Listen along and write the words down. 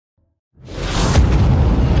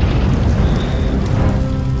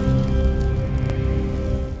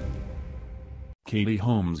Katie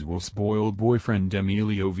Holmes will spoil boyfriend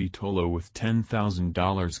Emilio Vitolo with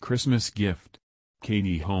 $10,000 Christmas gift.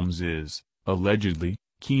 Katie Holmes is, allegedly,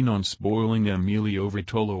 keen on spoiling Emilio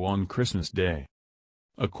Vitolo on Christmas Day.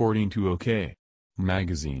 According to OK!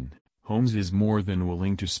 Magazine, Holmes is more than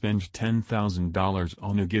willing to spend $10,000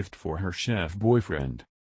 on a gift for her chef boyfriend.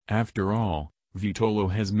 After all,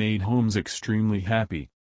 Vitolo has made Holmes extremely happy.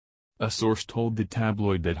 A source told the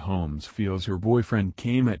tabloid that Holmes feels her boyfriend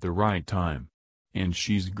came at the right time, and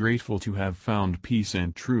she's grateful to have found peace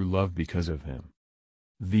and true love because of him.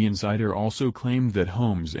 The insider also claimed that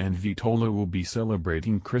Holmes and Vitolo will be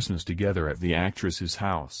celebrating Christmas together at the actress's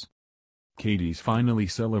house. Katie's finally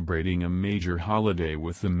celebrating a major holiday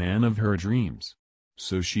with the man of her dreams.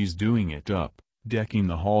 So she's doing it up, decking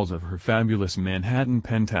the halls of her fabulous Manhattan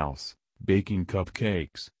penthouse, baking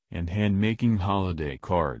cupcakes, and hand-making holiday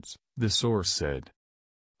cards, the source said.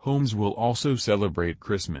 Holmes will also celebrate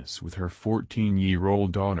Christmas with her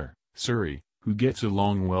 14-year-old daughter, Suri, who gets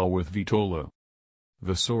along well with Vitolo.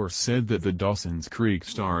 The source said that the Dawson's Creek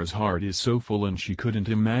star's heart is so full and she couldn't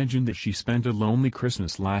imagine that she spent a lonely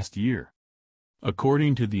Christmas last year.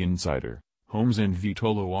 According to the insider, Holmes and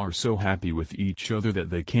Vitolo are so happy with each other that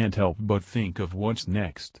they can't help but think of what's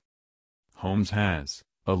next. Holmes has,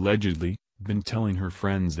 allegedly, been telling her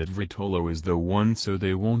friends that Vitolo is the one, so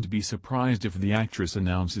they won't be surprised if the actress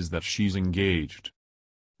announces that she's engaged.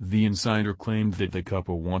 The insider claimed that the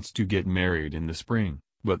couple wants to get married in the spring,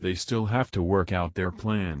 but they still have to work out their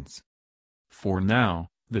plans. For now,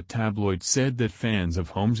 the tabloid said that fans of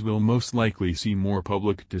Holmes will most likely see more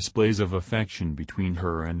public displays of affection between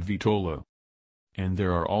her and Vitolo. And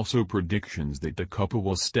there are also predictions that the couple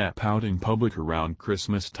will step out in public around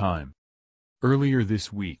Christmas time. Earlier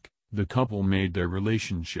this week, the couple made their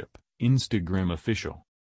relationship Instagram official.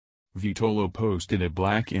 Vitolo posted a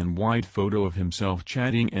black and white photo of himself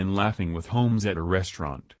chatting and laughing with Holmes at a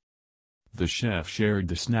restaurant. The chef shared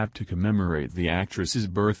the snap to commemorate the actress's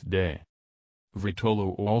birthday.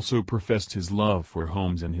 Vitolo also professed his love for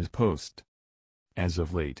Holmes in his post. As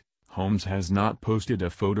of late, Holmes has not posted a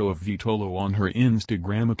photo of Vitolo on her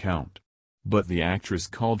Instagram account. But the actress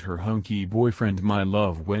called her hunky boyfriend "my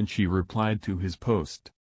love" when she replied to his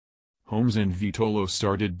post. Holmes and Vitolo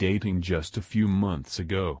started dating just a few months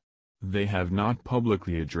ago. They have not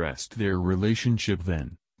publicly addressed their relationship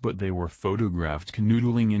then, but they were photographed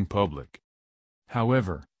canoodling in public.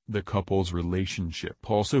 However, the couple's relationship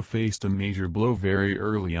also faced a major blow very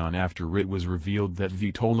early on after it was revealed that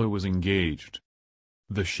Vitolo was engaged.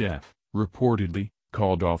 The chef, reportedly,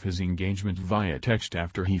 called off his engagement via text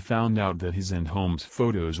after he found out that his and Holmes'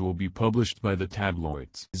 photos will be published by the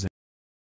tabloids.